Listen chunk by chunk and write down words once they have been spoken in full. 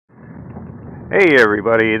Hey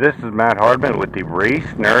everybody, this is Matt Hardman with the Race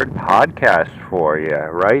Nerd Podcast for you,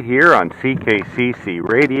 right here on CKCC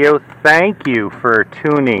Radio. Thank you for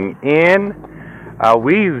tuning in.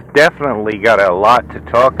 We've definitely got a lot to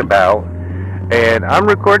talk about, and I'm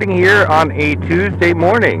recording here on a Tuesday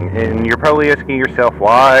morning, and you're probably asking yourself,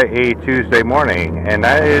 why a Tuesday morning? And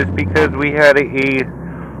that is because we had a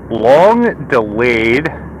long-delayed,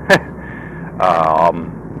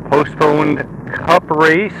 postponed Cup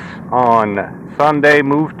race on Sunday,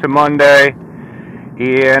 moved to Monday,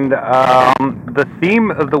 and the theme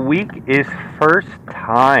of the week is first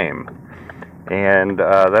time, and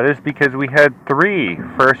that is because we had three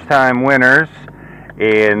first-time winners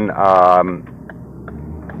in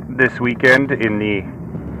this weekend in the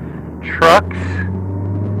Trucks,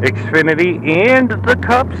 Xfinity, and the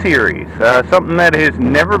Cup Series, something that has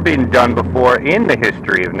never been done before in the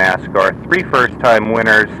history of NASCAR. Three first-time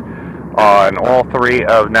winners on all three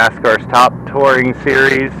of NASCAR's top touring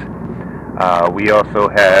series. We also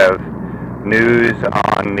have news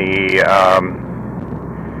on the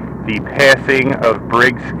passing of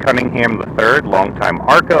Briggs Cunningham III, longtime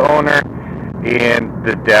ARCA owner, and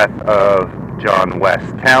the death of John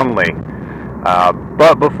West Townley.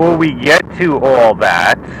 But before we get to all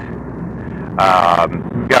that,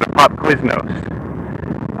 we've got a pop Quiznos.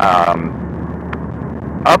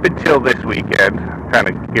 Up until this weekend, kind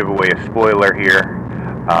of give away a spoiler here,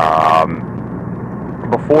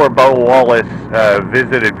 before Bo Wallace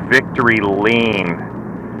visited Victory Lane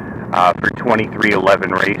for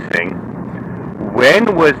 2311 Racing,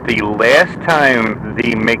 when was the last time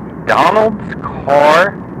the McDonald's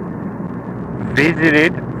car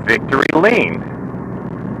visited Victory Lane?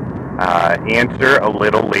 Answer a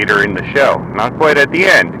little later in the show. Not quite at the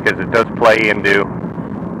end, because it does play into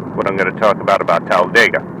what I'm going to talk about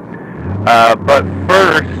Talladega. But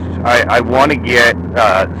first, I want to get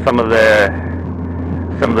some of this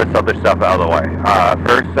other stuff out of the way.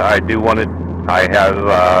 First, I do want to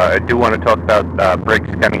talk about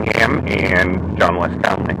Briggs Cunningham and John West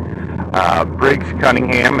Townley. Briggs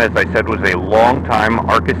Cunningham, as I said, was a longtime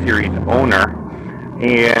ARCA Series owner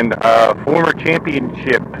and former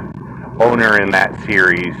championship owner in that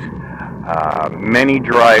series. Many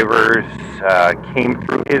drivers came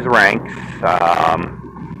through his ranks.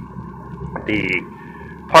 The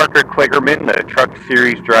Parker Kligerman, the Truck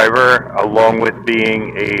Series driver, along with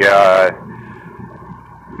being a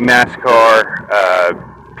NASCAR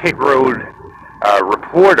pit road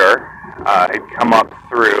reporter, had come up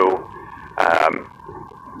through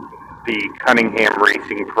the Cunningham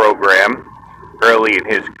Racing program early in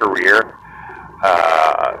his career.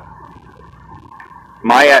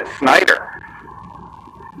 Myatt Snyder,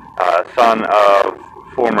 son of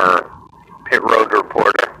former pit road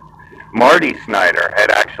reporter Marty Snyder,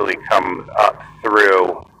 had actually come up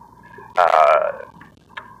through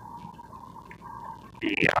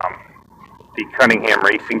the Cunningham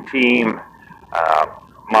Racing team.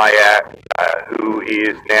 Myatt, who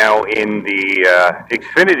is now in the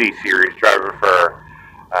Xfinity Series, driver for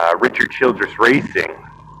Richard Childress Racing.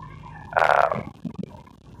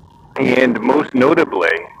 And most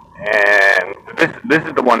notably, and this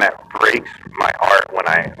is the one that breaks my heart when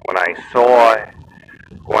I saw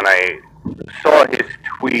his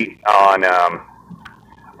tweet on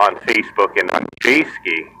Facebook and on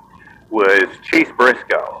Jayski, was Chase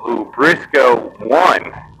Briscoe, who Briscoe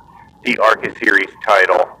won the ARCA Series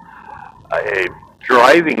title,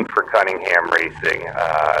 driving for Cunningham Racing.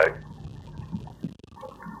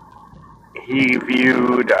 He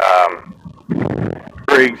viewed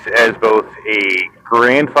Briggs as both a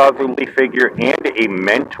grandfatherly figure and a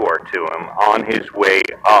mentor to him on his way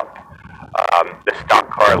up the stock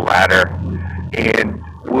car ladder, and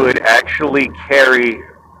would actually carry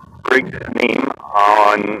Briggs' name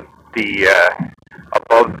on the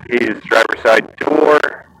above his driver's side door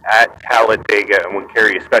at Talladega, and would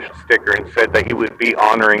carry a special sticker and said that he would be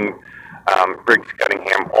honoring Briggs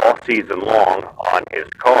Cunningham all season long on his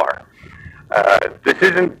car. This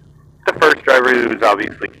isn't the first driver who's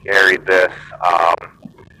obviously carried this.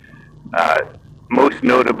 Most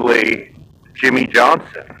notably, Jimmie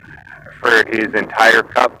Johnson, for his entire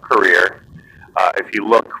Cup career. If you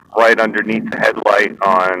look right underneath the headlight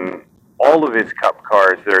on all of his Cup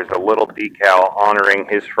cars, there's a little decal honoring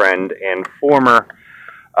his friend and former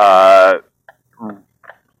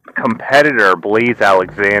competitor, Blaze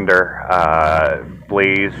Alexander.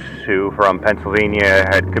 Blaze, who from Pennsylvania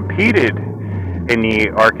had competed in the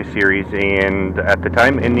ARCA Series and at the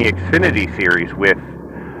time in the Xfinity Series with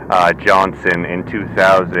Johnson in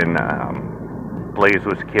 2000. Blaze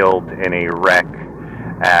was killed in a wreck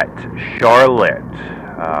at Charlotte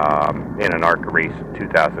in an ARCA race in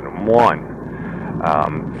 2001.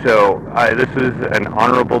 This is an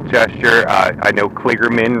honorable gesture. I know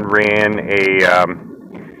Kligerman ran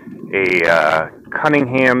a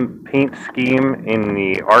Cunningham paint scheme in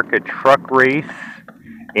the ARCA truck race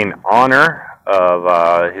in honor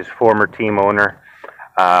of his former team owner.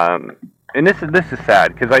 And this is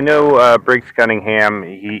sad because I know Briggs Cunningham.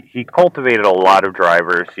 He cultivated a lot of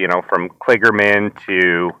drivers, from Kligerman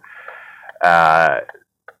to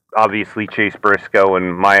obviously Chase Briscoe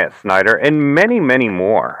and Myatt Snyder, and many, many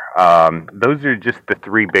more. Those are just the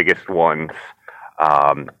three biggest ones.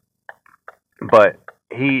 But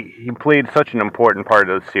he played such an important part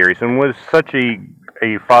of the series and was such a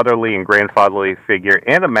fatherly and grandfatherly figure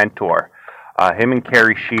and a mentor. Him and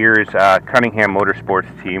Kerry Shear's Cunningham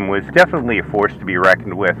Motorsports team was definitely a force to be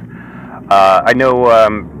reckoned with. I know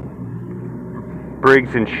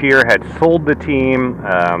Briggs and Shear had sold the team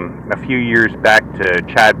a few years back to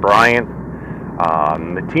Chad Bryant.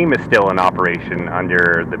 The team is still in operation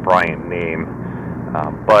under the Bryant name,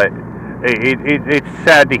 but it's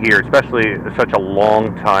sad to hear, especially such a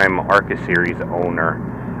long-time ARCA Series owner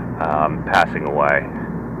passing away.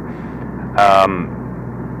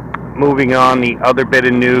 Moving on, the other bit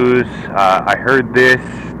of news, I heard this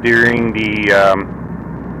during the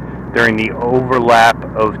overlap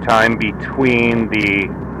of time between the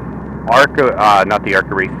not the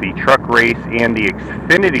ARCA race, the truck race and the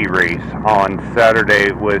Xfinity race on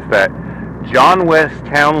Saturday, was that John West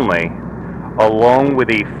Townley, along with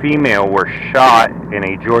a female, were shot in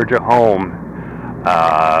a Georgia home,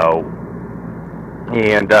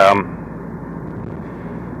 and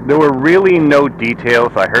there were really no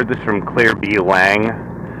details. I heard this from Claire B. Lang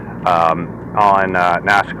on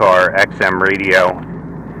NASCAR XM radio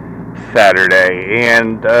Saturday,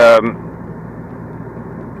 and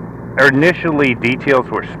initially details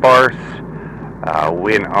were sparse.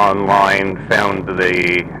 Went online, found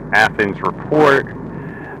the Athens report,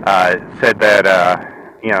 said that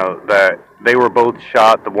that they were both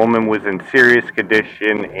shot. The woman was in serious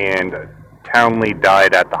condition, and Townley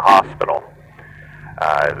died at the hospital.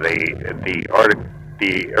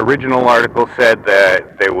 The original article said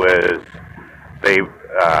that there was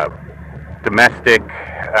domestic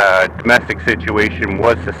situation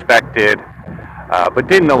was suspected, but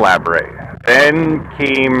didn't elaborate. Then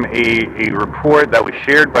came a report that was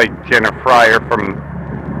shared by Jenna Fryer from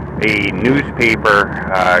a newspaper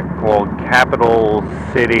called Capital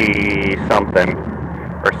City something,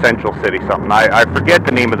 or Central City something. I forget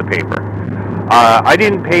the name of the paper. I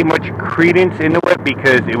didn't pay much credence into it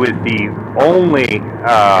because it was the only,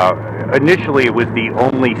 initially it was the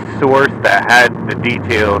only source that had the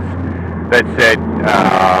details that said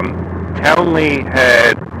Townley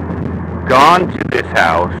had gone to this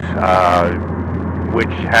house,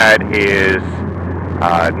 which had his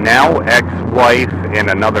now ex-wife and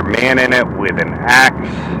another man in it with an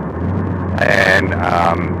axe, and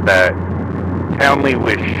that Townley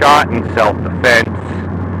was shot in self-defense,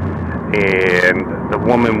 and the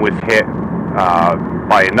woman was hit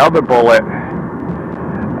by another bullet.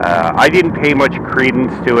 I didn't pay much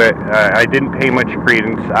credence to it.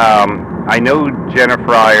 I know Jenna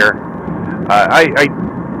Fryer.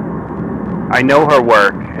 I know her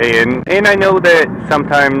work, and I know that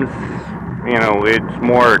sometimes,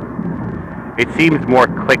 it seems more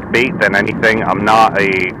clickbait than anything. I'm not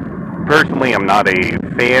a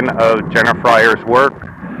fan of Jenna Fryer's work,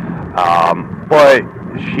 but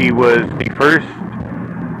she was the first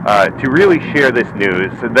to really share this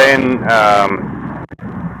news. And then,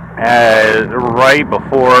 right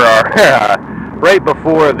before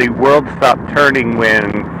the world stopped turning,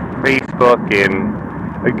 when Facebook and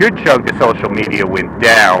a good chunk of social media went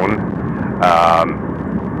down,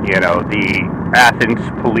 the Athens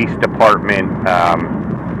Police Department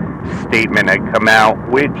statement had come out,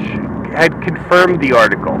 which had confirmed the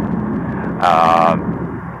article.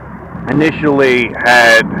 Initially,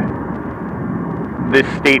 had this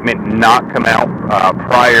statement not come out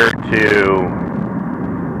prior to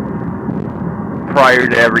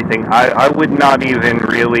everything, I would not even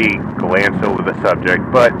really glance over the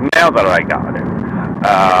subject. But now that I got it,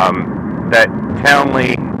 that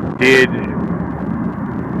Townley did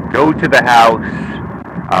go to the house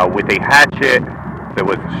with a hatchet. There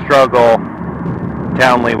was a struggle.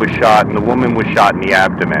 Townley was shot, and the woman was shot in the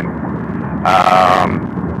abdomen.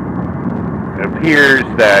 It appears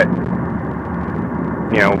that,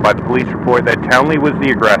 by the police report, that Townley was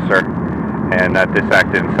the aggressor, and that this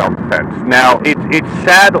acted in self-defense. Now, it's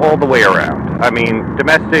sad all the way around. I mean,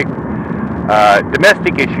 domestic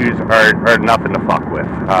issues are nothing to fuck with,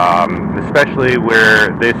 especially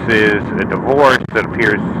where this is a divorce that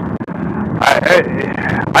appears.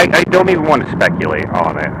 I don't even want to speculate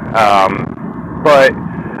on it. But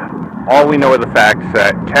all we know are the facts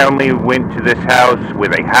that Townley went to this house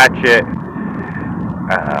with a hatchet,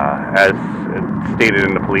 as stated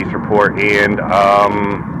in the police report, and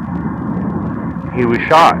he was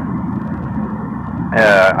shot.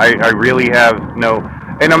 I really have no,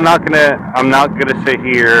 and I'm not gonna sit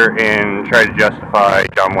here and try to justify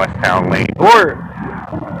John West Townley or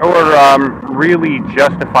really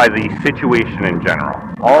justify the situation in general.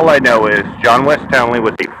 All I know is John West Townley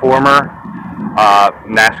was a former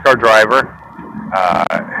NASCAR driver,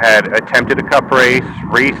 had attempted a cup race,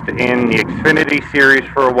 raced in the Xfinity Series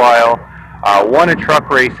for a while, won a truck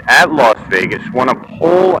race at Las Vegas, won a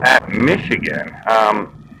pole at Michigan.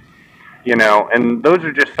 And those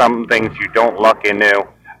are just some things you don't luck into.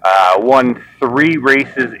 Won 3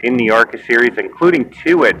 races in the ARCA Series, including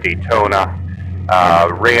 2 at Daytona.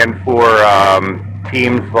 Ran for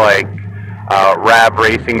teams like Rab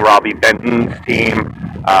Racing, Robbie Benton's team,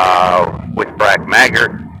 with Brack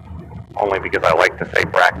Maggart, only because I like to say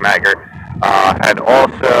Brack Maggart. Had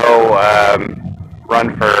also run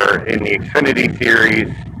in the Xfinity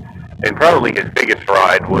Series, and probably his biggest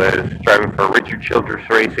ride was driving for Richard Childress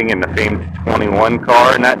Racing in the famed 21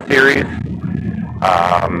 car in that series,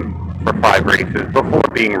 for 5 races before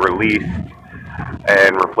being released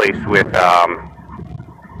and replaced with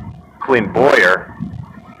Clint Boyer.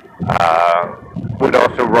 Would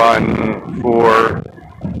also run for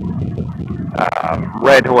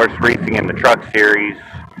Red Horse Racing in the Truck Series.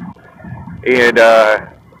 And, I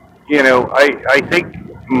think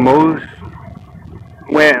most,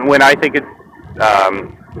 when I think of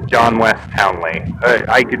John West Townley,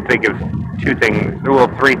 I could think of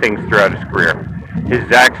 3 things throughout his career. His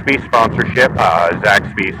Zaxby's sponsorship,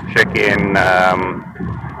 Zaxby's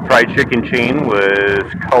fried chicken chain, was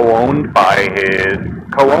co-owned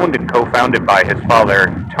and co-founded by his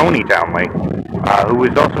father, Tony Townley, who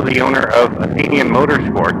was also the owner of Athenian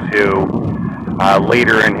Motorsports, who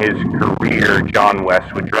later in his career John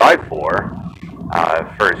West would drive for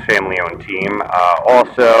his family-owned team.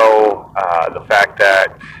 Also, the fact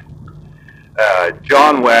that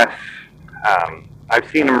John West, I've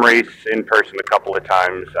seen him race in person a couple of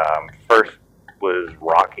times. First was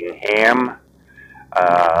Rockingham,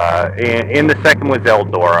 and the second was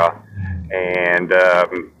Eldora. And,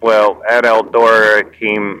 at Eldora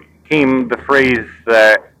came the phrase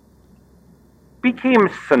that became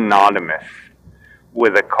synonymous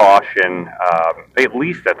with a caution, at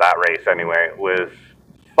least at that race anyway, was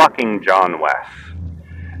fucking John West.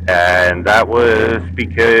 And that was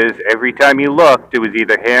because every time you looked, it was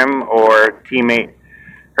either him or teammate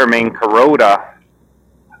Hermine Kuroda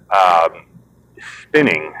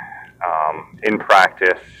spinning in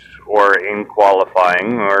practice or in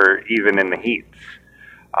qualifying or even in the heats.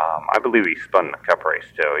 I believe he spun the cup race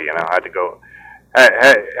too. Had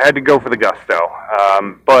to go for the gusto.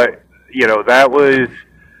 But that was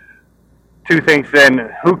 2 things. Then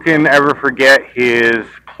who can ever forget his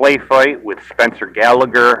play fight with Spencer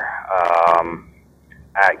Gallagher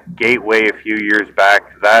at Gateway a few years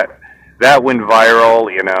back? That went viral.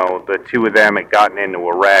 The 2 of them had gotten into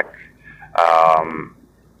a wreck.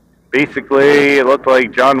 Basically, it looked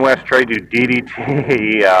like John West tried to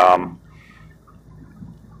DDT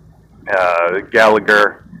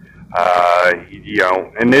Gallagher.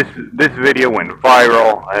 And this video went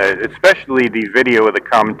viral, especially the video of the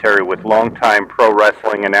commentary with longtime pro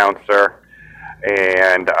wrestling announcer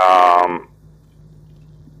and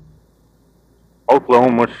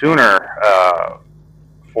Oklahoma Sooner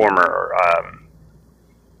former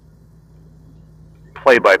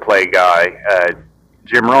play-by-play guy,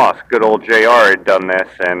 Jim Ross. Good old JR had done this,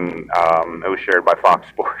 and it was shared by Fox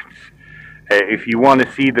Sports. If you want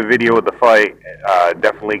to see the video of the fight,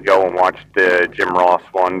 definitely go and watch the Jim Ross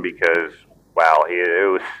one, because wow,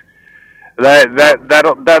 it was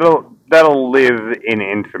that'll live in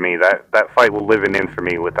infamy. That fight will live in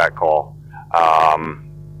infamy with that call.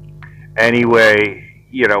 Anyway,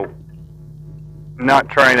 not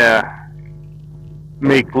trying to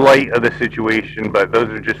make light of the situation, but those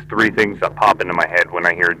are just 3 things that pop into my head when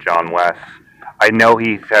I hear John West. I know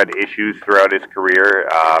he's had issues throughout his career,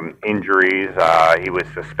 injuries. He was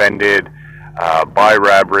suspended by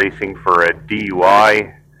Rab Racing for a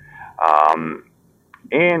DUI,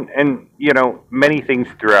 and many things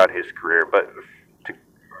throughout his career. But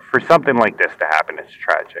for something like this to happen, it's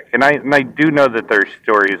tragic. And I do know that there's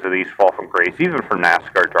stories of these fall from grace, even for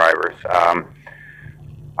NASCAR drivers.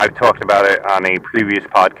 I've talked about it on a previous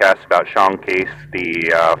podcast about Sean Case,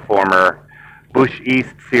 the former Busch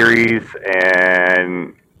East Series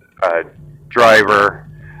and driver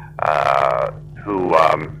who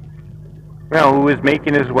who was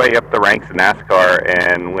making his way up the ranks in NASCAR,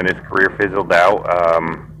 and when his career fizzled out,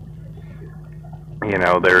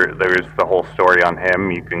 there's the whole story on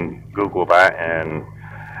him. You can Google that, and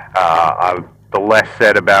the less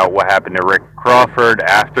said about what happened to Rick Crawford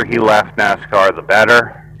after he left NASCAR, the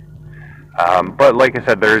better. But like I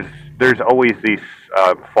said, there's always these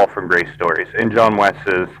fall from grace stories, and John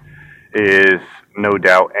West's is no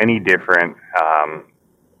doubt any different.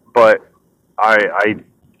 But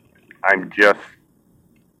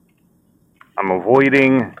I'm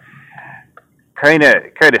avoiding kind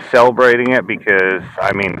of celebrating it, because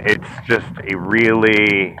it's just a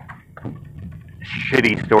really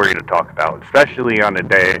shitty story to talk about, especially on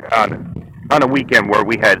a weekend where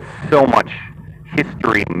we had so much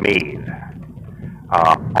history made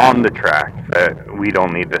on the track that we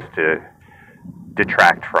don't need this to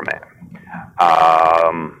detract from it.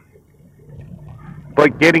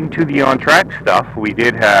 But getting to the on-track stuff, we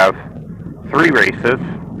did have 3 races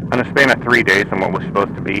in a span of 3 days on what was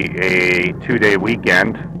supposed to be a 2-day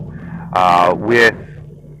weekend, with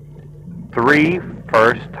 3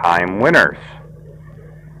 first-time winners.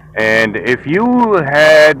 And if you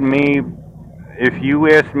asked me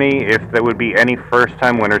if there would be any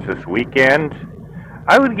first-time winners this weekend,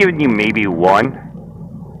 I would have given you maybe 1,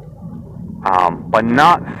 but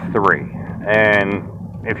not 3. And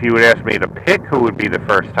if you would ask me to pick who would be the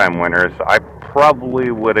first-time winners, I probably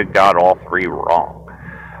would have got all 3 wrong.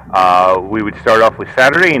 We would start off with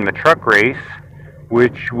Saturday in the truck race,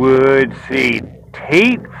 which would see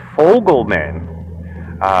Tate Fogelman,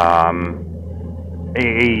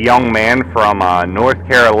 a young man from North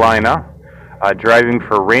Carolina, driving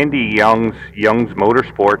for Randy Young's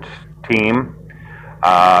Motorsports team,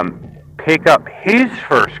 pick up his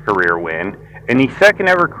first career win, and the second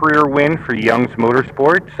ever career win for Young's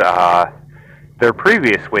Motorsports. Their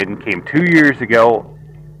previous win came 2 years ago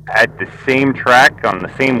at the same track on the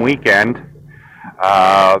same weekend,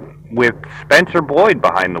 with Spencer Boyd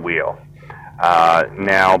behind the wheel.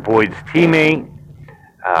 Now Boyd's teammate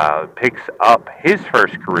picks up his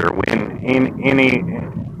first career win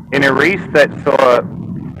in a race that saw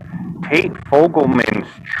Tate Fogelman's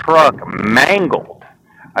truck mangled.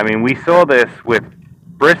 We saw this with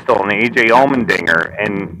Bristol and AJ Allmendinger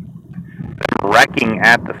and them wrecking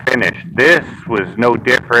at the finish. This was no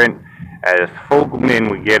different, as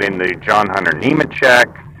Fogelman would get into John Hunter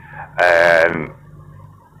Nemechek, and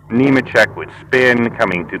Nemechek would spin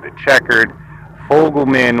coming through the checkered.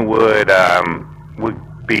 Fogelman would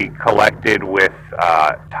be collected with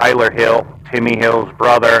Tyler Hill, Timmy Hill's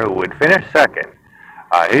brother, who would finish second,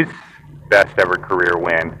 his best ever career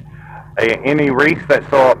win, in a race that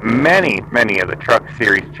saw many of the Truck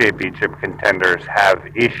Series championship contenders have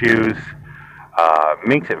issues.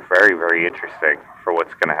 Makes it very, very interesting for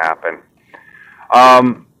what's going to happen.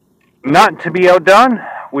 Not to be outdone,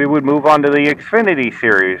 we would move on to the Xfinity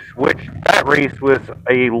Series, which that race was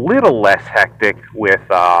a little less hectic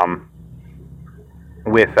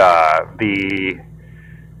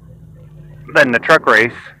than the truck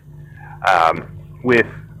race.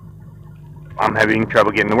 I'm having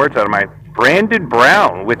trouble getting the words out of my Brandon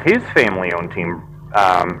Brown with his family-owned team,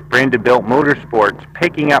 Brandonbilt Motorsports,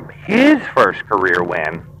 picking up his first career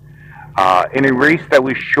win in a race that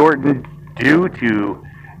was shortened due to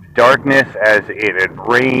darkness, as it had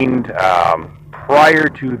rained prior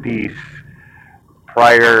to the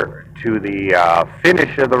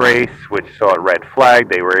finish of the race, which saw a red flag.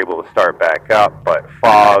 They were able to start back up, but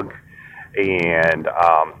fog and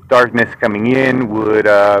darkness coming in would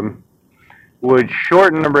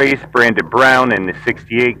shorten the race. Brandon Brown in the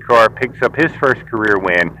 68 car picks up his first career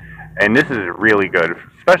win, and this is really good,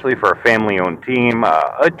 especially for a family-owned team,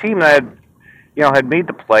 a team that had made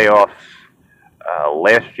the playoffs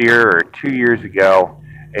last year or 2 years ago,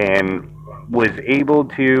 and was able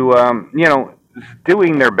to,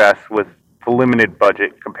 doing their best with the limited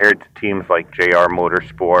budget compared to teams like JR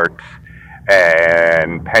Motorsports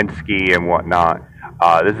and Penske and whatnot.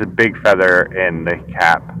 This is a big feather in the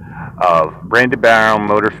cap of Brandon Brown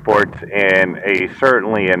Motorsports, and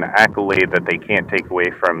certainly an accolade that they can't take away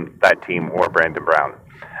from that team or Brandon Brown.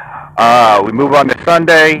 We move on to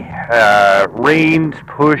Sunday. Rains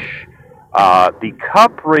push the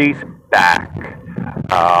Cup race back.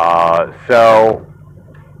 So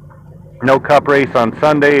no Cup race on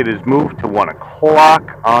Sunday. It is moved to 1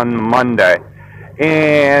 o'clock on Monday.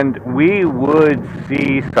 And we would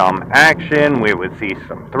see some action, we would see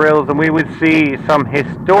some thrills, and we would see some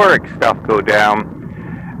historic stuff go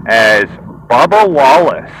down as Bubba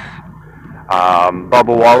Wallace,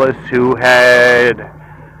 who had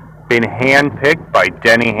been handpicked by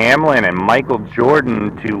Denny Hamlin and Michael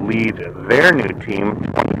Jordan to lead their new team,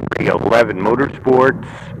 23XI Motorsports.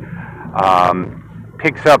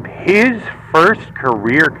 Picks up his first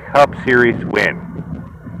career Cup Series win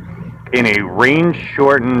in a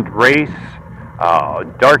range-shortened race,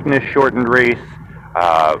 darkness-shortened race,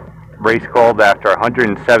 race called after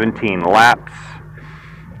 117 laps.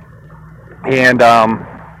 And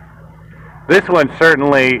this one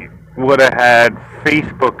certainly would have had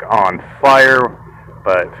Facebook on fire,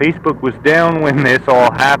 but Facebook was down when this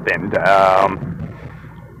all happened.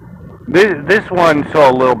 This one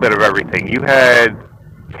saw a little bit of everything. You had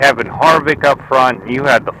Kevin Harvick up front. You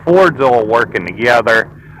had the Fords all working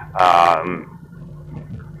together.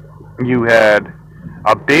 You had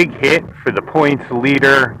a big hit for the points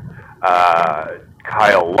leader,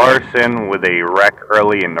 Kyle Larson, with a wreck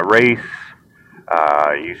early in the race.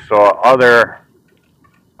 You saw other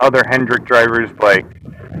Hendrick drivers like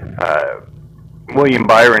William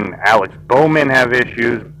Byron, Alex Bowman have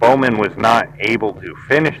issues. Bowman was not able to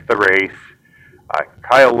finish the race.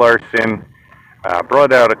 Kyle Larson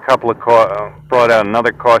brought out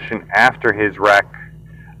another caution after his wreck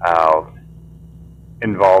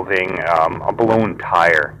involving a blown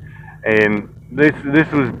tire, and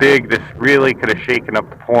this was big. This really could have shaken up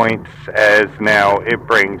the points, as now it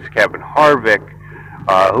brings Kevin Harvick,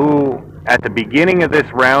 who at the beginning of this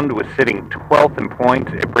round was sitting 12th in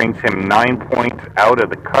points. It brings him 9 points out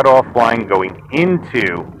of the cutoff line going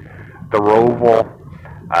into the Roval.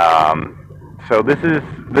 So this is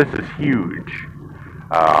huge.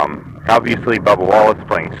 Obviously, Bubba Wallace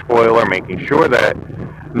playing spoiler, making sure that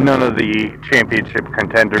none of the championship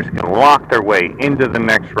contenders can lock their way into the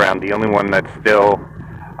next round. The only one that's still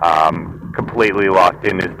completely locked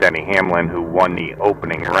in is Denny Hamlin, who won the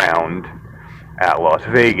opening round at Las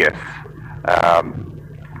Vegas.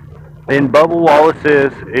 And Bubba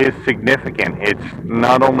Wallace's is significant. It's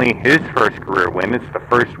not only his first career win, it's the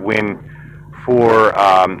first win for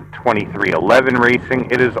 23XI Racing.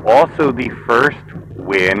 It is also the first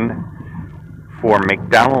win for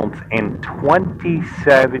McDonald's in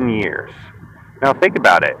 27 years. Now think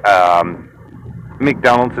about it.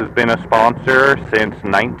 McDonald's has been a sponsor since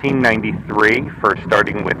 1993, first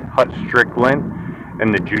starting with Hut Strickland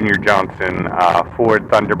and the Junior Johnson Ford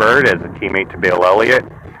Thunderbird as a teammate to Bill Elliott.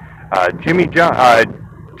 Jimmy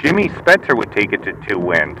Spencer would take it to 2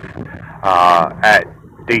 wins at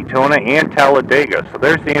Daytona and Talladega. So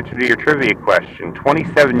there's the answer to your trivia question.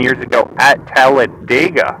 27 years ago at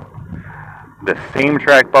Talladega, the same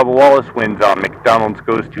track Bubba Wallace wins on, McDonald's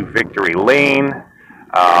goes to Victory Lane.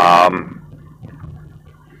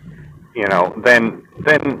 Then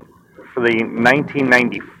for the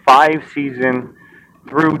 1995 season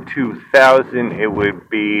through 2000, it would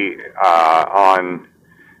be on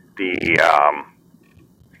the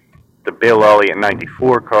Bill Elliott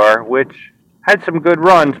 94 car, which had some good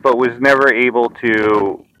runs, but was never able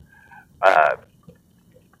to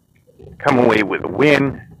come away with a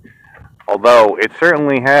win. Although it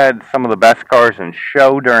certainly had some of the best cars in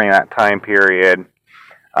show during that time period.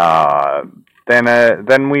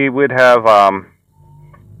 Then we would have,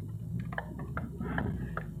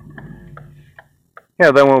 then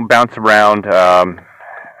we'll bounce around.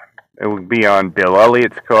 It would be on Bill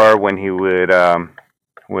Elliott's car when he would go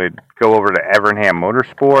over to Evernham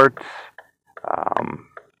Motorsports.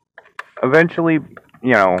 Eventually,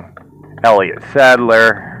 Elliott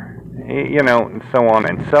Sadler, and so on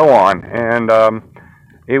and so on. And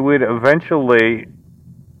it would eventually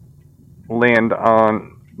land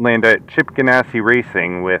at Chip Ganassi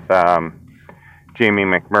Racing with Jamie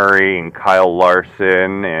McMurray and Kyle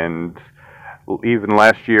Larson, and even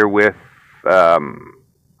last year with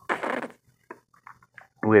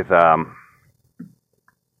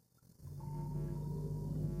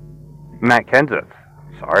Matt Kenseth.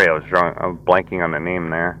 Sorry, I was blanking on the name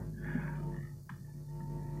there.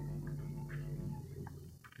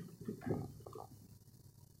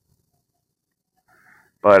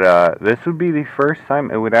 But this would be the first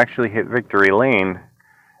time it would actually hit Victory Lane.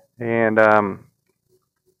 And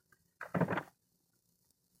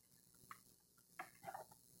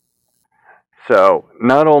so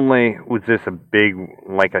not only was this a big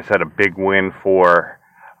win for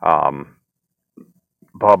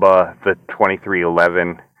Bubba, the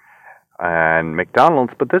 23XI, and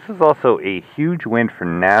McDonald's, but this is also a huge win for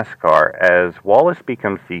NASCAR, as Wallace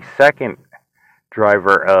becomes the second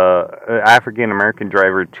driver, African-American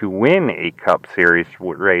driver, to win a Cup Series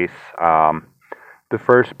race. The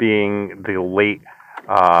first being the late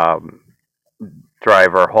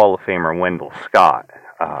driver, Hall of Famer Wendell Scott.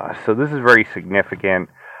 So this is very significant.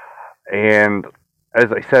 And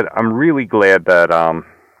as I said, I'm really glad that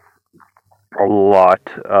a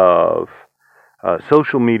lot of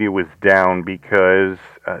social media was down because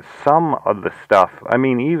some of the stuff, I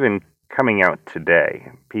mean, even coming out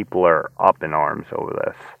today, people are up in arms over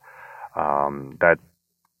this.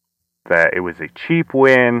 That it was a cheap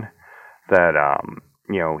win, that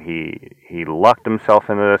he lucked himself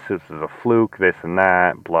into this. This is a fluke, this and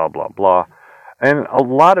that, blah blah blah, and a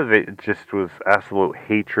lot of it just was absolute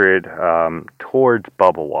hatred towards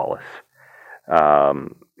Bubba Wallace. Over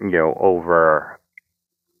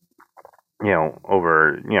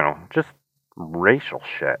just racial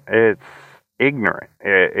shit. It's ignorant.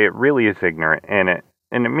 It really is ignorant, and it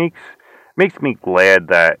makes me glad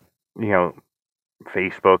that you know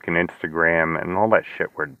Facebook and Instagram and all that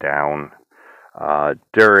shit were down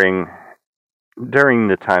during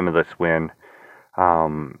the time of this win,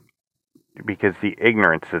 um, because the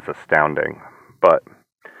ignorance is astounding. But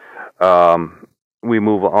we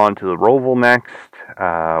move on to the Roval next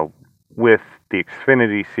with the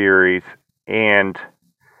Xfinity Series and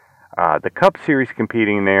the Cup Series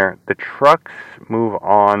competing there. The trucks move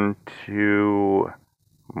on to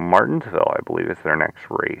Martinsville, I believe, is their next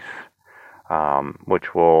race,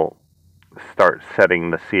 which will start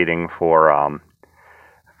setting the seating for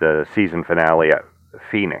the season finale at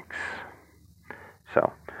Phoenix.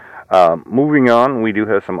 So, moving on, we do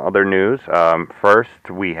have some other news.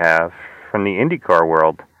 First, we have from the IndyCar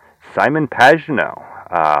world, Simon Pagenaud,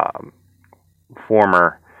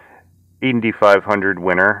 former Indy 500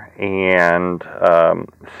 winner and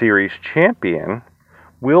series champion,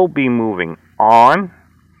 will be moving on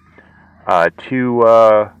to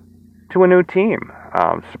a new team.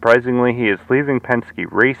 Surprisingly, he is leaving Penske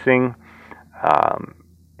Racing.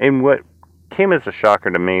 And what came as a shocker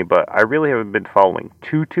to me, but I really haven't been following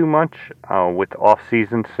too much with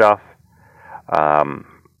off-season stuff. At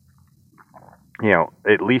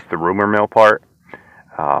least the rumor mill part,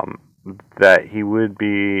 that he would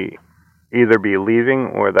either be leaving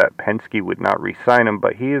or that Penske would not re-sign him,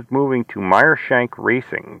 but he is moving to Meyershank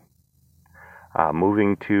Racing,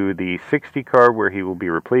 moving to the 60 car where he will be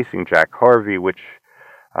replacing Jack Harvey, which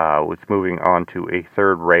was moving on to a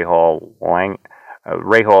third Rahal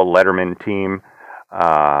Letterman team,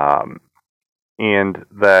 and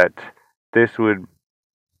that this would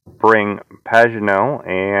bring Pagenaud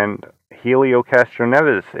and Helio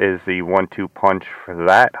Castroneves is the 1-2 punch for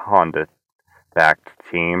that Honda-backed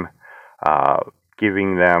team,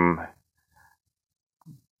 giving that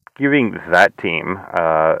team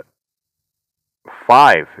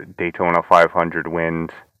 5 Daytona 500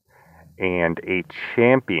 wins and a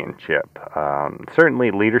championship.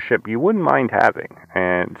 Certainly leadership you wouldn't mind having,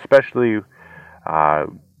 and especially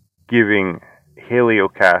giving Helio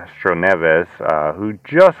Castroneves, who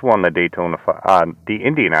just won the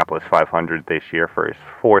Indianapolis 500 this year for his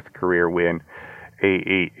 4th career win,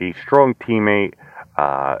 a strong teammate,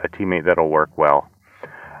 a teammate that'll work well,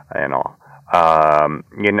 and all.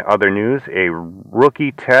 In other news, a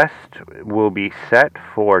rookie test will be set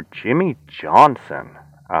for Jimmie Johnson.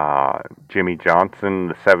 Jimmie Johnson,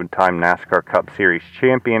 the 7-time NASCAR Cup Series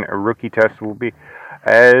champion, a rookie test will be,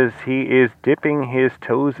 as he is dipping his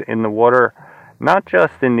toes in the water, not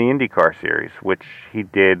just in the IndyCar Series, which he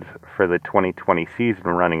did for the 2020 season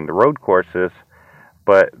running the road courses,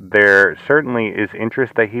 but there certainly is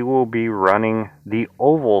interest that he will be running the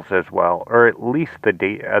ovals as well, or at least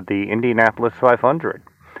the Indianapolis 500.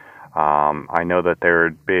 I know that there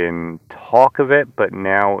had been talk of it, but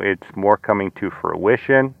now it's more coming to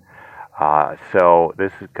fruition. So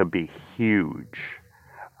this could be huge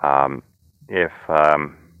if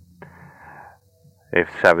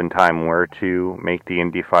 7-time were to make the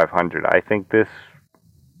Indy 500. I think this,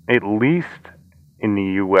 at least in the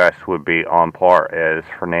U.S., would be on par as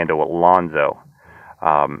Fernando Alonso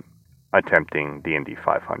attempting the Indy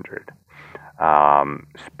 500.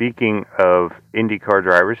 Speaking of IndyCar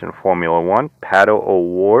drivers in Formula One, Pato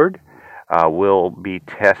O'Ward will be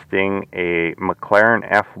testing a McLaren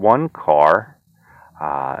F1 car,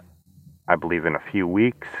 I believe in a few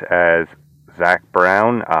weeks, as Zach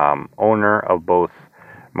Brown, owner of both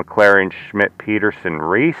McLaren Schmidt Peterson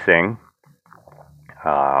Racing,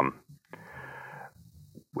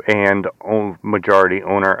 and majority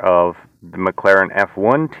owner of the McLaren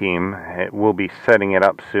F1 team, will be setting it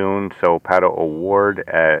up soon. So Pato O'Ward,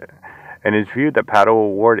 and it's viewed that Pato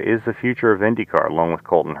O'Ward is the future of IndyCar, along with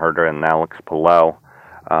Colton Herta and Alex Palou.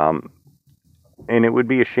 And it would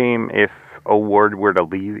be a shame if O'Ward were to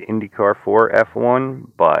leave IndyCar for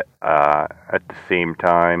F1, but at the same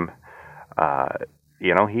time, I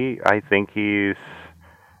think he's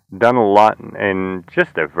done a lot in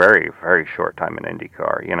just a very, very short time in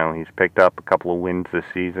IndyCar. You know, he's picked up a couple of wins this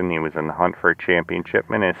season. He was in the hunt for a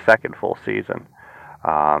championship in his second full season.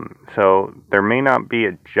 So there may not be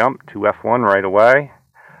a jump to F1 right away,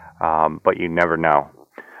 but you never know.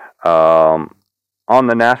 On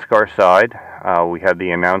the NASCAR side, we had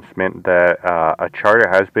the announcement that a charter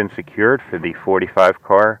has been secured for the 45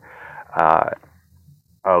 car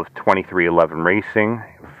of 2311 Racing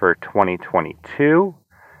for 2022,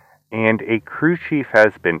 and a crew chief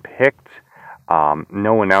has been picked.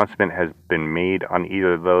 No announcement has been made on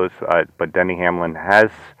either of those, but Denny Hamlin has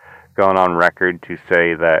gone on record to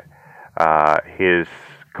say that his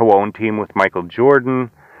co-owned team with Michael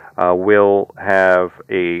Jordan will have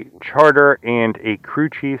a charter and a crew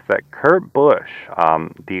chief that Kurt Busch,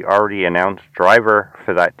 the already announced driver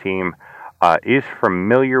for that team, is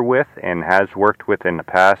familiar with and has worked with in the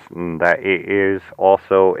past, and that it is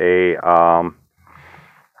also a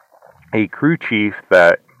crew chief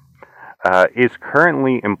that is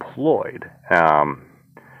currently employed.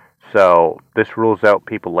 So this rules out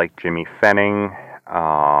people like Jimmy Fenning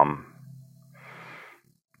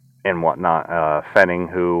and whatnot. Fenning,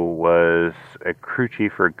 who was a crew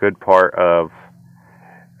chief for a good part of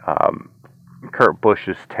Kurt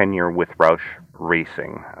Busch's tenure with Roush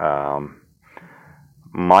Racing.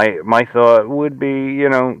 My thought would be, you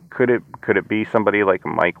know, could it be somebody like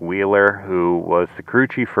Mike Wheeler, who was the crew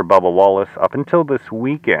chief for Bubba Wallace up until this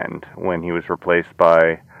weekend when he was replaced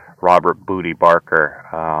by Robert Booty Barker.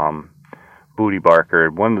 Booty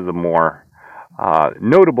Barker, one of the more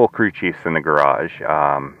notable crew chiefs in the garage.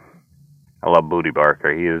 I love Booty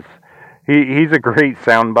Barker. He's a great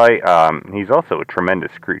soundbite. He's also a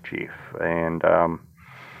tremendous crew chief, and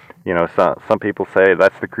you know, some people say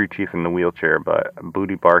that's the crew chief in the wheelchair, but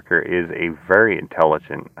Booty Barker is a very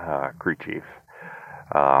intelligent crew chief.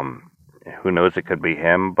 Who knows? It could be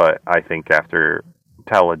him, but I think after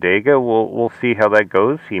Talladega, we'll see how that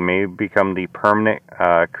goes. He may become the permanent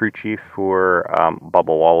crew chief for Bubba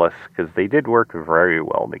Wallace, because they did work very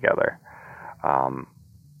well together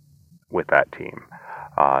with that team.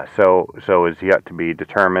 So is yet to be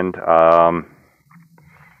determined.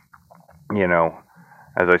 You know,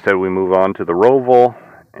 as I said, we move on to the Roval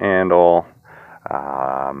and all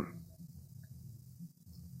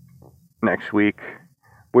next week,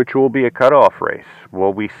 which will be a cutoff race.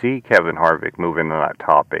 Will we see Kevin Harvick move into that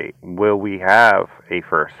top 8? Will we have a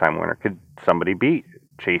first-time winner? Could somebody beat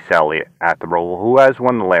Chase Elliott at the Roval, who has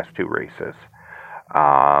won the last 2 races?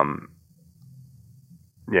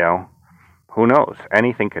 You know, who knows?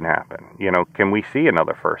 Anything can happen. You know, can we see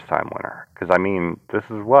another first-time winner? Because, I mean, this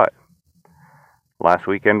is what? Last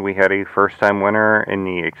weekend we had a first-time winner in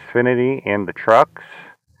the Xfinity and the trucks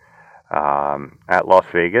at Las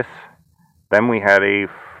Vegas. Then we had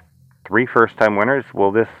 3 first-time winners.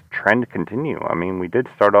 Will this trend continue? I mean, we did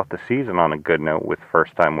start off the season on a good note with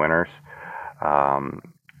first-time winners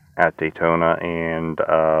at Daytona and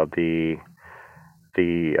the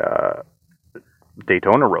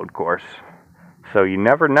Daytona road course. So you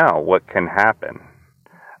never know what can happen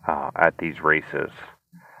at these races.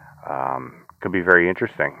 Could be very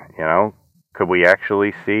interesting, you know. Could we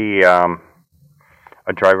actually see a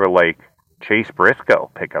driver like Chase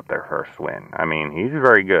Briscoe pick up their first win? I mean, he's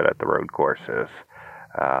very good at the road courses.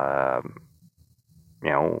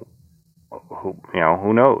 Who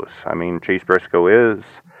knows? I mean, Chase Briscoe is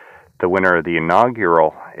the winner of the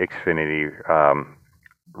inaugural Xfinity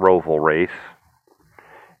Roval race.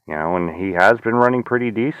 You know, and he has been running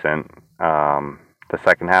pretty decent the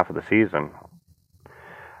second half of the season.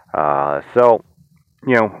 So,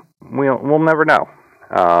 you know, we'll never know.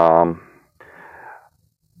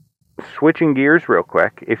 Switching gears real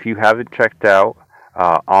quick, if you haven't checked out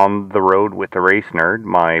On the Road with the Race Nerd,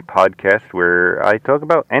 my podcast where I talk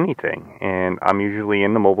about anything, and I'm usually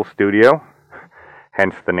in the mobile studio,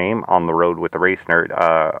 hence the name, On the Road with the Race Nerd.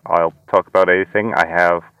 I'll talk about anything. I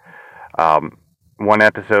have one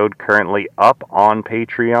episode currently up on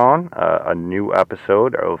Patreon, a new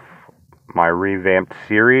episode of my revamped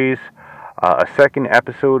series. A second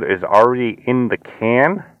episode is already in the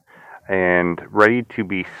can and ready to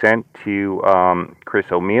be sent to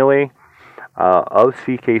Chris O'Mealy of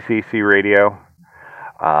CKCC Radio.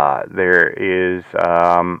 There is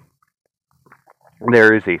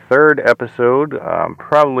a third episode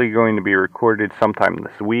probably going to be recorded sometime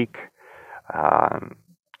this week.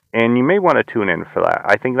 And you may want to tune in for that.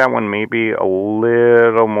 I think that one may be a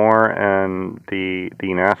little more in the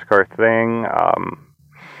NASCAR thing.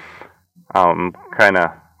 I'm kind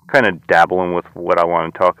of dabbling with what I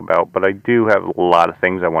want to talk about, but I do have a lot of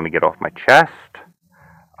things I want to get off my chest.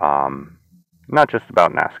 Not just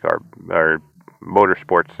about NASCAR, or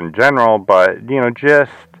motorsports in general, but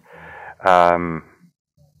just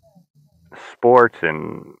sports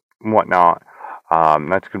and whatnot.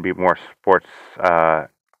 That's going to be more sports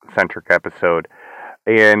centric episode.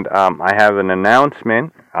 And I have an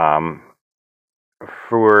announcement and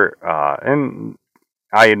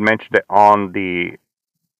I had mentioned it on the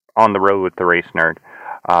road with the Race Nerd,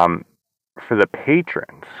 for the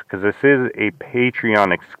patrons, because this is a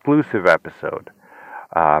Patreon exclusive episode.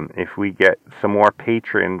 If we get some more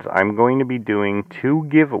patrons, I'm going to be doing 2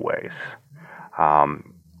 giveaways.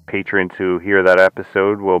 Patrons who hear that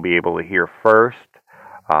episode will be able to hear first.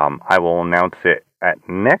 I will announce it at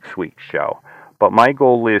next week's show. But my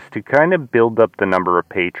goal is to kind of build up the number of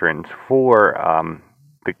patrons for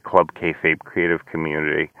the Club Kayfabe creative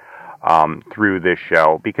community through this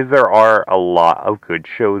show, because there are a lot of good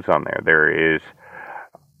shows on there. There is,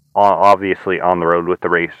 obviously, On the Road with the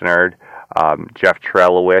Race Nerd, Jeff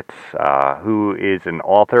Trelowitz, who is an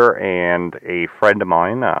author and a friend of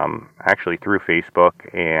mine, actually through Facebook,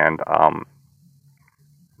 and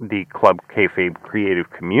the Club Kayfabe creative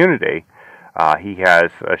community. He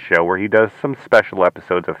has a show where he does some special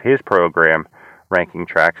episodes of his program, Ranking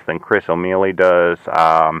Tracks. Then Chris O'Mealy does,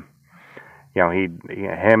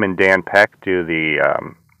 him and Dan Peck do the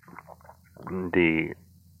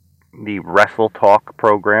Wrestle Talk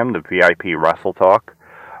program, the VIP Wrestle Talk,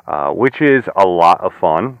 which is a lot of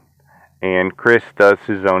fun. And Chris does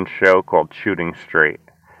his own show called Shooting Straight,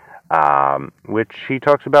 which he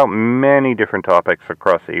talks about many different topics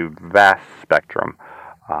across a vast spectrum.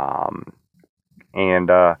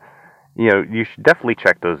 You should definitely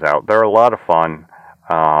check those out. They're a lot of fun.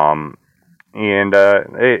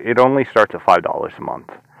 It only starts at $5 a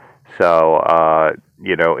month. So,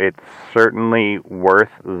 it's certainly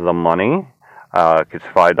worth the money, because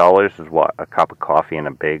 $5 is what, a cup of coffee and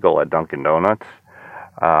a bagel at Dunkin' Donuts,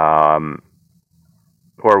 or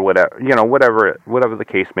whatever the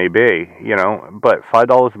case may be, but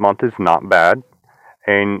 $5 a month is not bad,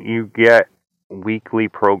 and you get weekly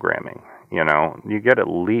programming, you get at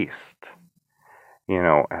least,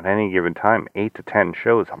 at any given time, 8 to 10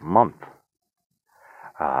 shows a month,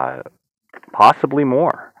 possibly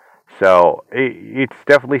more. So it's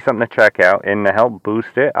definitely something to check out, and to help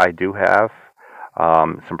boost it, I do have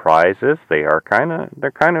some prizes. They're kind of in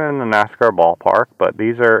the NASCAR ballpark, but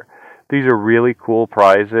these are really cool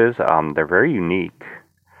prizes. They're very unique.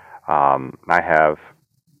 I have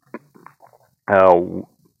 2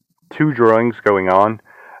 drawings going on,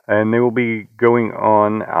 and they will be going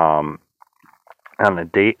on a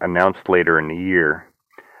date announced later in the year.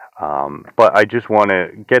 But I just want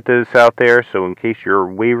to get this out there, so in case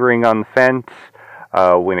you're wavering on the fence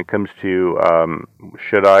when it comes to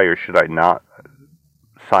should I or should I not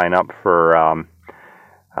sign up for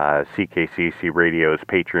CKCC Radio's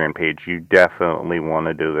Patreon page, you definitely want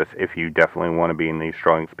to do this if you definitely want to be in these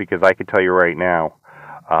drawings, because I can tell you right now,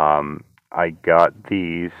 I got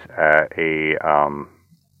these at a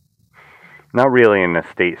not really an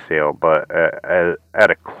estate sale, but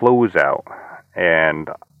at a closeout, and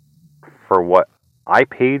for what I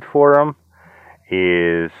paid for them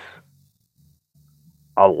is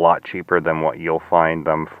a lot cheaper than what you'll find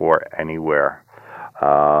them for anywhere.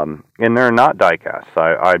 And they're not die-cast.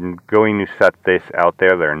 I'm going to set this out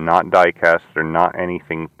there. They're not die-cast. They're not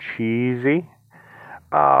anything cheesy.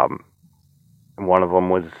 One of them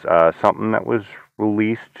was something that was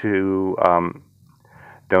released to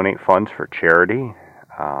donate funds for charity.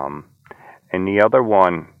 And the other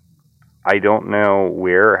one, I don't know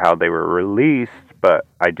where or how they were released, but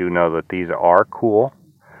I do know that these are cool.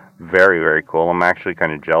 Very, very cool. I'm actually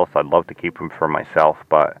kind of jealous. I'd love to keep them for myself,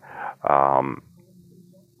 but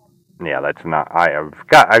yeah, that's not. I've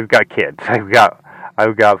got kids. I've got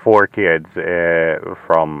 4 kids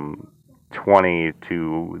from 20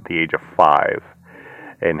 to the age of 5,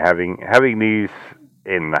 and having these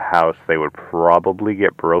in the house, they would probably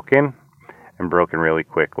get broken really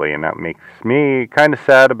quickly, and that makes me kind of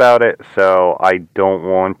sad about it. So I don't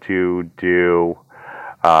want to do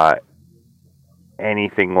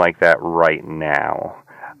anything like that right now.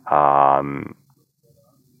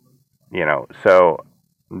 So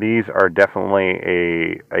these are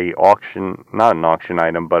definitely a auction, not an auction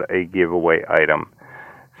item, but a giveaway item.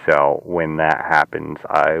 So when that happens,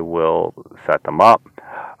 I will set them up.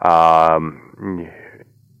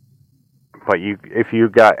 But if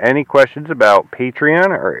you've got any questions about Patreon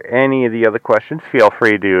or any of the other questions, feel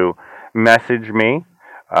free to message me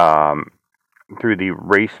through the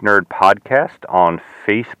Race Nerd Podcast on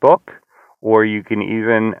Facebook, or you can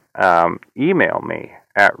even email me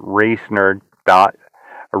at racenerd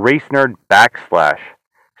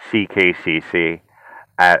 /CKCC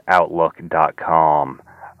at outlook.com.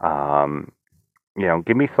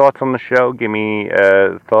 Give me thoughts on the show. Give me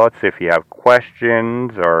thoughts if you have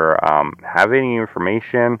questions or have any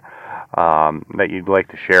information that you'd like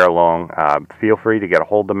to share along. Feel free to get a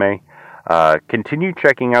hold of me. Continue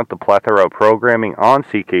checking out the plethora of programming on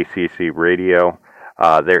CKCC Radio.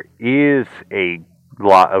 There is a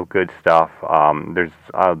lot of good stuff. There's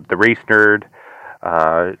the Race Nerd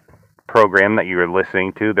program that you are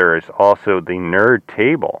listening to. There is also the Nerd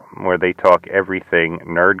Table, where they talk everything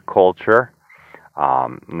nerd culture.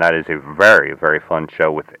 And that is a very, very fun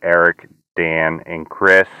show with Eric, Dan, and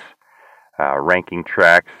Chris. Ranking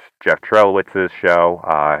Tracks, Jeff Trelowitz's show.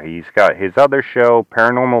 He's got his other show,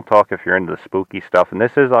 Paranormal Talk, if you're into the spooky stuff. And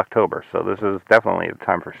this is October, so this is definitely the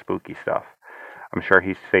time for spooky stuff. I'm sure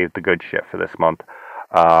he's saved the good shit for this month.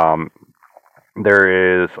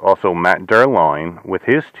 There is also Matt Derline with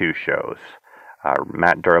his two shows.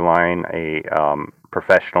 Matt Derline, a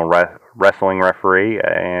professional wrestling referee,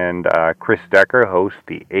 and Chris Decker hosts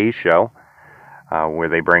the A Show, where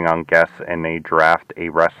they bring on guests and they draft a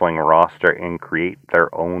wrestling roster and create their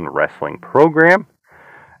own wrestling program.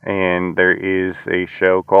 And there is a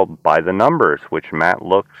show called By the Numbers, which Matt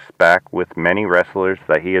looks back with many wrestlers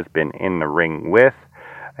that he has been in the ring with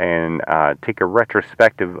and take a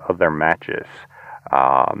retrospective of their matches.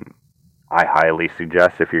 I highly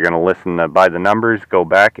suggest, if you're going to listen to By the Numbers, go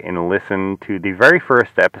back and listen to the very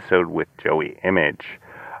first episode with Joey Image,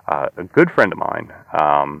 a good friend of mine,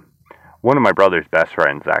 one of my brother's best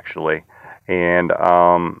friends, actually, and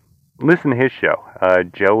listen to his show.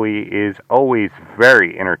 Joey is always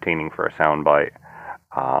very entertaining for a soundbite.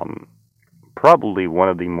 Probably one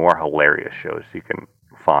of the more hilarious shows you can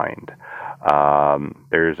find.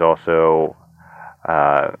 There's also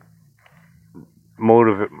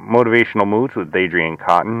Motivational Moods with Adrian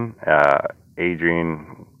Cotton.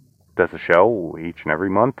 Adrian does a show each and every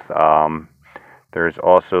month. There's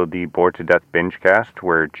also the Bored to Death Bingecast,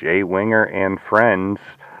 where Jay Winger and friends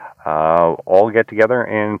all get together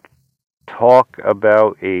and talk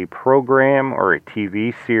about a program or a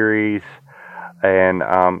TV series and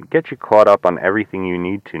get you caught up on everything you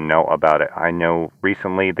need to know about it. I know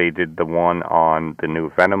recently they did the one on the new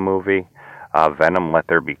Venom movie, Venom Let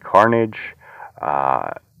There Be Carnage.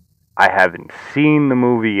 I haven't seen the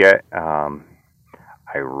movie yet.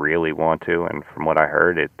 I really want to, and from what I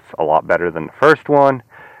heard, it's a lot better than the first one.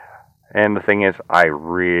 And the thing is, I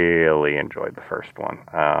really enjoyed the first one.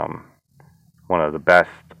 One of the best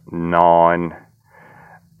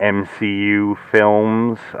non-MCU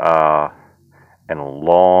films in a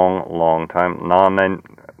long, long time. Let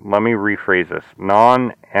me rephrase this.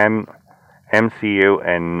 Non-MCU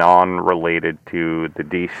and non-related to the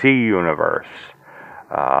DC universe.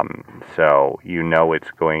 So you know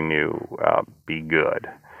it's going to be good,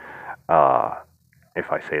 if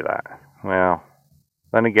I say that. Well,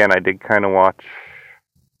 then again, I did kind of watch,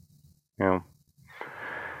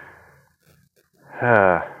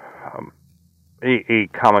 a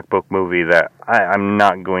comic book movie that I'm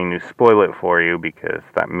not going to spoil it for you because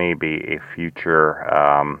that may be a future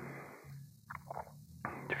on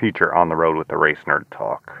the road with the Race Nerd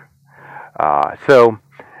Talk. So,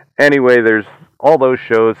 anyway, there's all those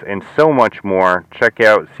shows and so much more. Check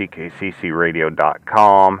out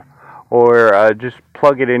ckccradio.com or just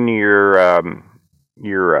plug it into your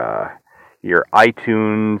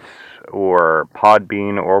iTunes or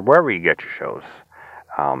Podbean or wherever you get your shows,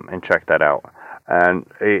 and check that out. And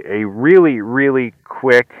a really, really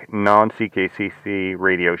quick non-CKCC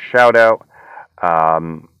radio shout out.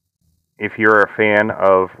 If you're a fan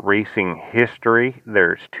of racing history,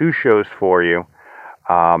 there's two shows for you.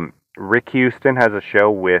 Rick Houston has a show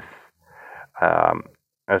with,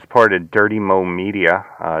 as part of Dirty Mo Media,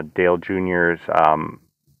 Dale Jr.'s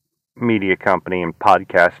media company and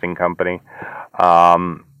podcasting company.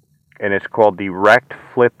 And it's called the Wrecked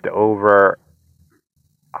Flipped Over,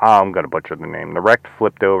 I'm going to butcher the name, the Wrecked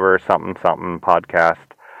Flipped Over something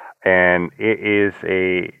podcast. And it is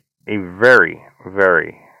a very,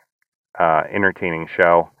 very entertaining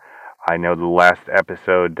show. I know the last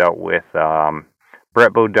episode dealt with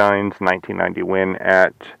Brett Bodine's 1990 win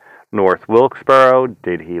at North Wilkesboro.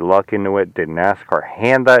 Did he luck into it? Did NASCAR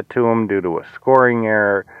hand that to him due to a scoring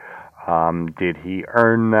error? Did he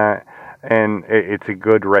earn that? And it's a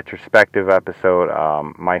good retrospective episode.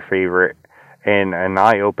 My favorite and an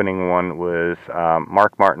eye-opening one was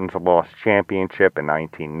Mark Martin's Lost Championship in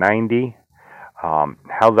 1990.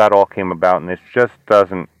 How that all came about, and this just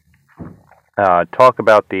doesn't talk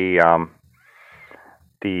about the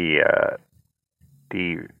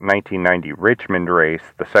 1990 Richmond race,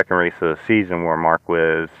 the second race of the season, where Mark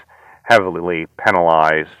was heavily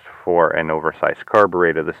penalized for an oversized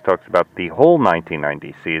carburetor. This talks about the whole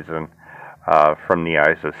 1990 season from the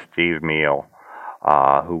eyes of Steve Meal,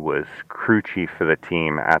 who was crew chief for the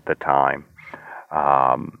team at the time.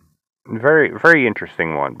 Very, very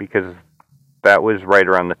interesting one, because that was right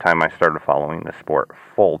around the time I started following the sport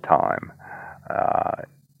full time.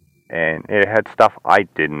 And it had stuff I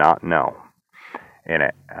did not know in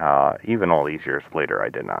it. Even all these years later, I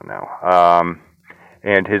did not know.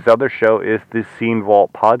 And his other show is the Scene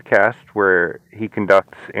Vault podcast, where he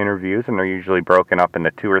conducts interviews, and they're usually broken up into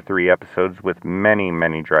 2 or 3 episodes with many,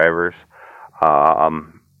 many drivers. The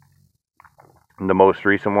most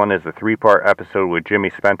recent one is a 3-part episode with Jimmy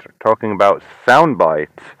Spencer talking about sound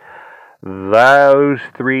bites. Those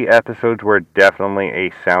 3 episodes were definitely a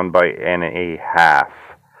soundbite and a half.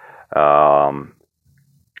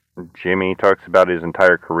 Jimmy talks about his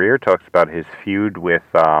entire career, talks about his feud with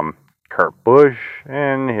Kurt Busch,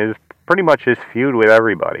 and pretty much his feud with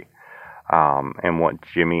everybody, and what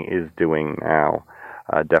Jimmy is doing now.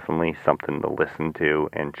 Definitely something to listen to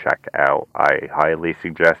and check out. I highly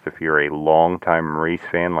suggest, if you're a longtime race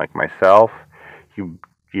fan like myself,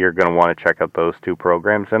 you're going to want to check out those 2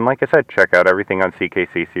 programs. And like I said, check out everything on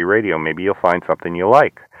CKCC Radio. Maybe you'll find something you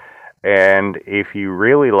like. And if you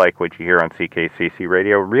really like what you hear on CKCC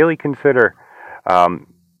Radio, really consider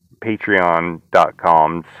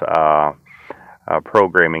Patreon.com's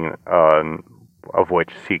programming, of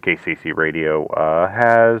which CKCC Radio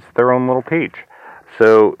has their own little page.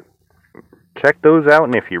 So check those out,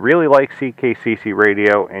 and if you really like CKCC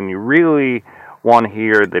Radio and you really want to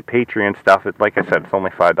hear the Patreon stuff, like I said, it's only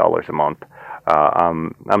 $5 a month.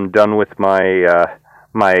 I'm done with my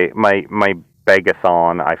my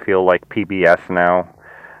begathon. I feel like PBS now.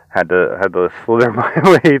 Had to slither my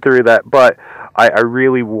way through that, but I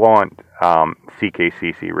really want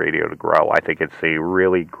CKCC Radio to grow. I think it's a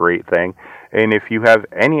really great thing. And if you have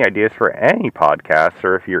any ideas for any podcasts,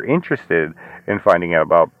 or if you're interested in finding out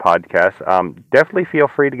about podcasts, definitely feel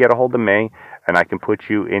free to get a hold of me, and I can put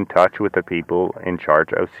you in touch with the people in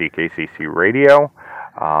charge of CKCC Radio.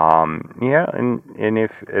 And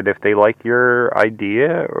if they like your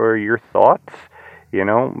idea or your thoughts,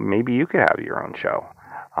 maybe you could have your own show.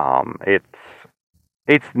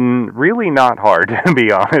 It's really not hard, to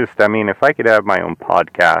be honest. I mean, if I could have my own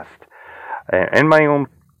podcast and my own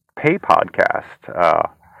pay podcast,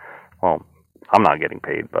 well, I'm not getting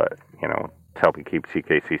paid, but to help you keep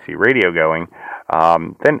CKCC Radio going,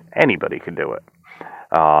 then anybody could do it.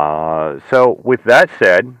 So with that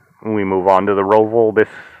said, we move on to the Roval this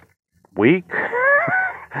week,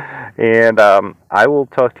 and I will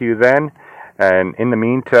talk to you then. And in the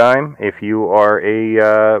meantime, if you are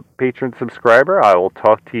a patron subscriber, I will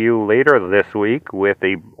talk to you later this week with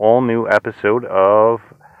a all-new episode of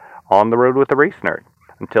On the Road with the Race Nerd.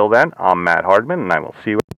 Until then, I'm Matt Hardman, and I will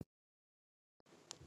see you.